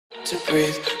to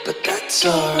breathe, but that's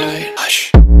alright.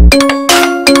 Hush.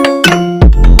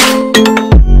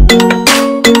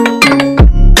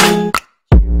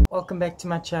 Welcome back to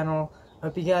my channel.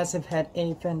 Hope you guys have had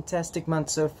a fantastic month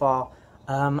so far.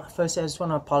 First, I just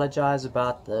want to apologize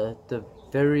about the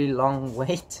very long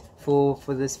wait for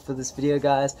this video,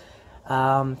 guys.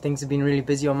 Things have been really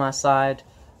busy on my side.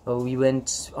 We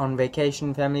went on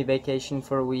vacation, family vacation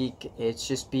for a week. It's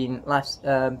just been life's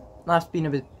been a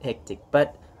bit hectic,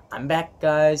 but I'm back,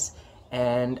 guys,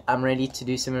 and I'm ready to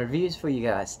do some reviews for you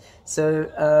guys.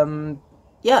 So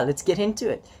yeah, let's get into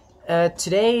it.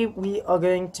 Today we are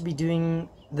going to be doing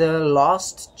the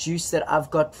last juice that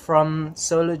I've got from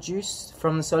Solar Juice,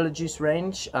 from the Solar Juice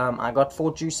range. I got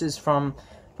 4 juices from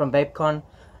VapeCon,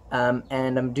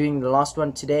 and I'm doing the last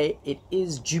one today. It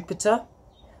is Jupiter.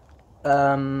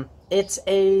 It's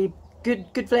a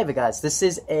good flavor, guys. This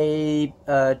is a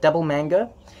double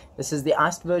mango. This is the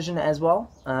iced version as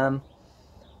well.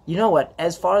 You know what?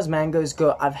 As far as mangoes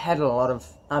go, I've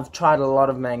tried a lot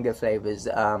of mango flavors.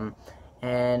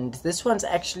 And this one's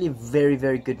actually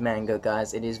very good mango,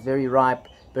 guys. It is very ripe,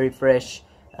 very fresh.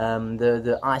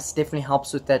 The ice definitely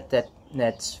helps with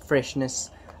that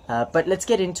freshness. But let's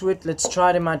get into it. Let's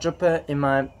try it in my dripper, in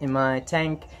my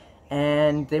tank,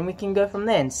 and then we can go from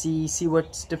there and see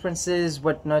what differences,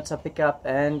 what notes I pick up,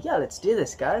 and yeah, let's do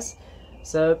this, guys.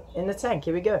 So in the tank,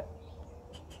 here we go.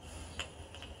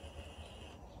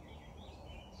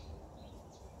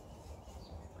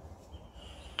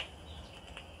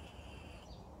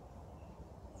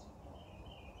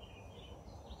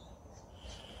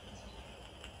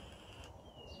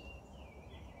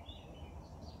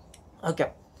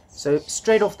 Okay, so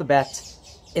straight off the bat,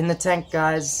 in the tank,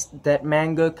 guys, that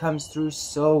mango comes through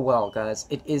so well, guys.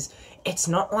 It's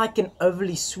not like an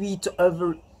overly sweet,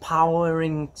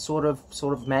 overpowering sort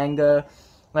of mango.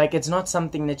 Like, it's not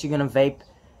something that you're gonna vape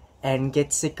and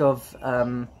get sick of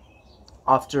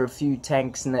after a few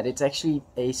tanks, and that it's actually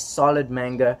a solid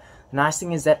mango. The nice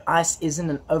thing is that ice isn't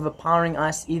an overpowering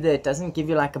ice either. It doesn't give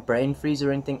you like a brain freeze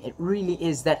or anything. It really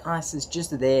is, that ice is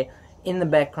just there in the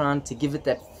background to give it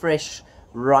that fresh,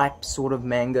 ripe sort of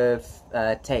mango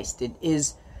taste. It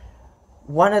is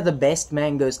one of the best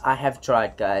mangoes I have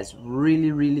tried, guys.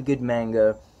 Really good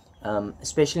mango,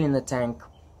 especially in the tank.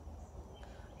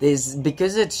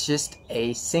 Because it's just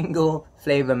a single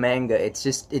flavor mango. It's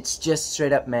just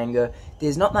straight up mango.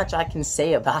 There's not much I can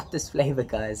say about this flavor,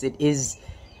 guys.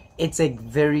 It's a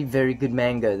very good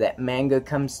mango. That mango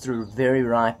comes through very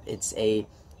ripe. It's a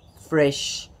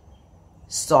fresh,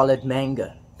 solid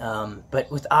mango, but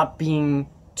without being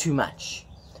too much.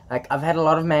 Like, I've had a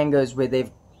lot of mangoes where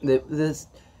the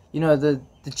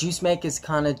juice makers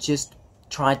kind of just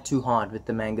tried too hard with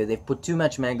the mango. They've put too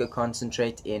much mango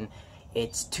concentrate in.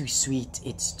 It's too sweet,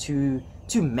 it's too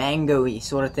mango-y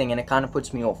sort of thing, and it kind of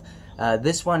puts me off.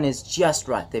 This one is just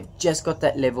right. They've just got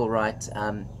that level right.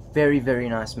 Very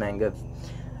nice mango.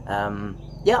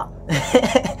 Yeah,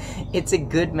 it's a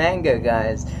good mango,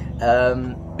 guys.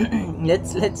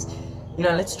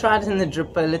 Let's try it in the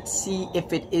dripper. Let's see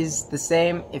if it is the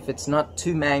same, if it's not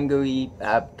too mango-y,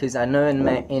 because I know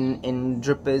in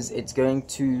drippers it's going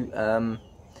to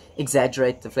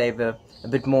exaggerate the flavor a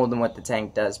bit more than what the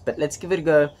tank does. But let's give it a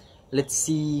go. Let's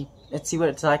see what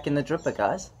it's like in the dripper,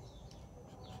 guys.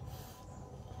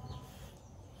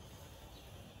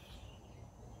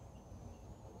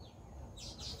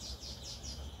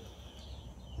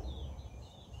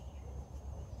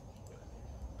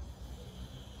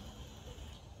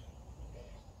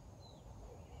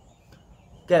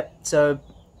 Okay, so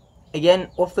again,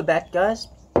 off the bat, guys,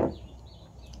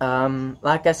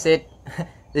 like I said,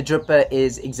 the dripper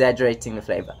is exaggerating the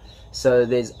flavor. So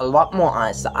there's a lot more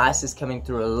ice. The ice is coming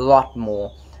through a lot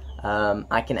more.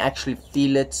 I can actually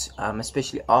feel it,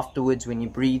 especially afterwards when you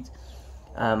breathe.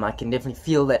 I can definitely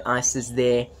feel that ice is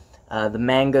there. The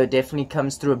mango definitely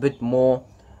comes through a bit more,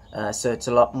 so it's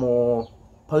a lot more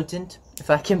potent, if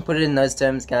I can put it in those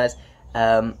terms, guys.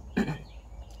 But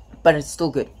it's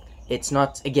still good. It's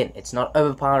not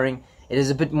overpowering. It is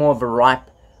a bit more of a ripe,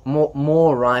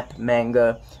 more ripe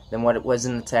mango than what it was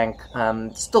in the tank.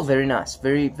 Still very nice,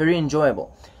 very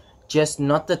enjoyable. Just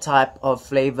not the type of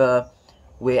flavor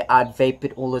where I'd vape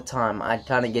it all the time. I'd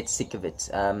kind of get sick of it.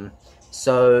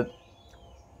 So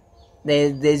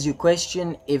there's your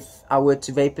question. If I were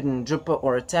to vape it in a dripper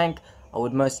or a tank, I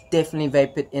would most definitely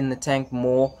vape it in the tank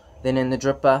more than in the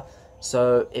dripper.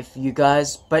 So if you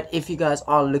guys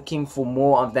are looking for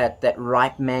more of that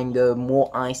ripe mango, more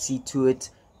icy to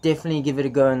it, definitely give it a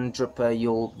go in the dripper.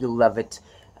 You'll love it.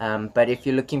 But if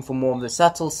you're looking for more of the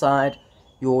subtle side,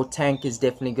 your tank is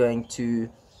definitely going to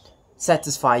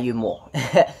satisfy you more.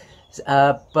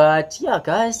 But yeah,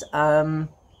 guys,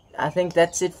 I think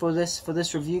that's it for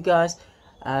this review, guys.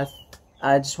 I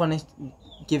just want to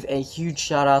give a huge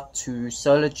shout out to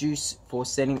Solar Juice for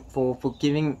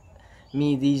giving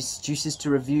me these juices to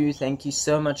review. Thank you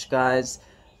so much, guys.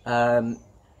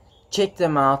 Check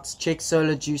them out. Check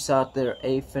Solar Juice out. They're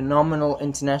a phenomenal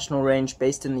international range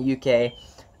based in the UK.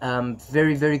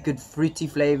 Very, very good fruity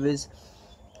flavors.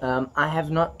 I have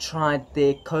not tried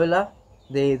their cola.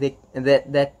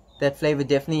 That flavor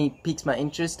definitely piques my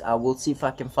interest. I will see if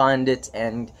I can find it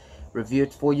and review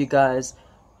it for you guys.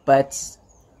 But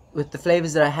with the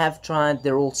flavors that I have tried,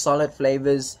 they're all solid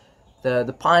flavors.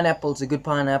 The pineapple's a good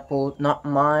pineapple. Not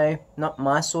my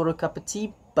sort of cup of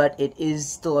tea, but it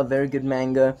is still a very good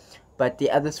mango. But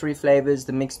the other three flavors,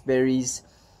 the mixed berries,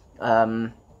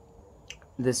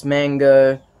 this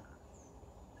mango,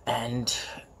 and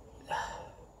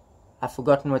I've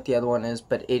forgotten what the other one is,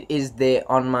 but it is there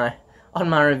on my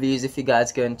reviews if you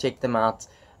guys go and check them out.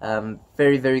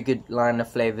 Very, very good line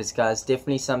of flavors, guys.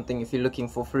 Definitely something, if you're looking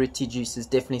for fruity juices,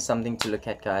 definitely something to look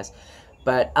at, guys.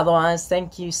 But otherwise,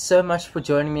 thank you so much for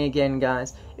joining me again,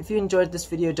 guys. If you enjoyed this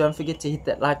video, don't forget to hit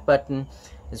that like button,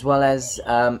 as well as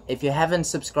if you haven't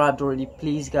subscribed already,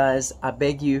 please, guys, I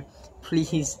beg you,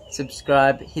 please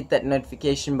subscribe, hit that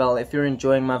notification bell if you're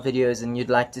enjoying my videos and you'd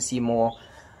like to see more.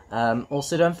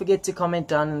 Also, don't forget to comment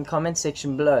down in the comment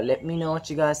section below. Let me know what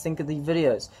you guys think of the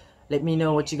videos. Let me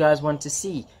know what you guys want to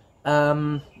see.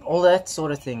 All that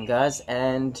sort of thing, guys.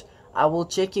 And I will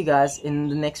check you guys in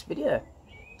the next video.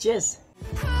 Cheers.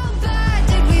 How bad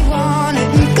did we want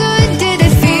it?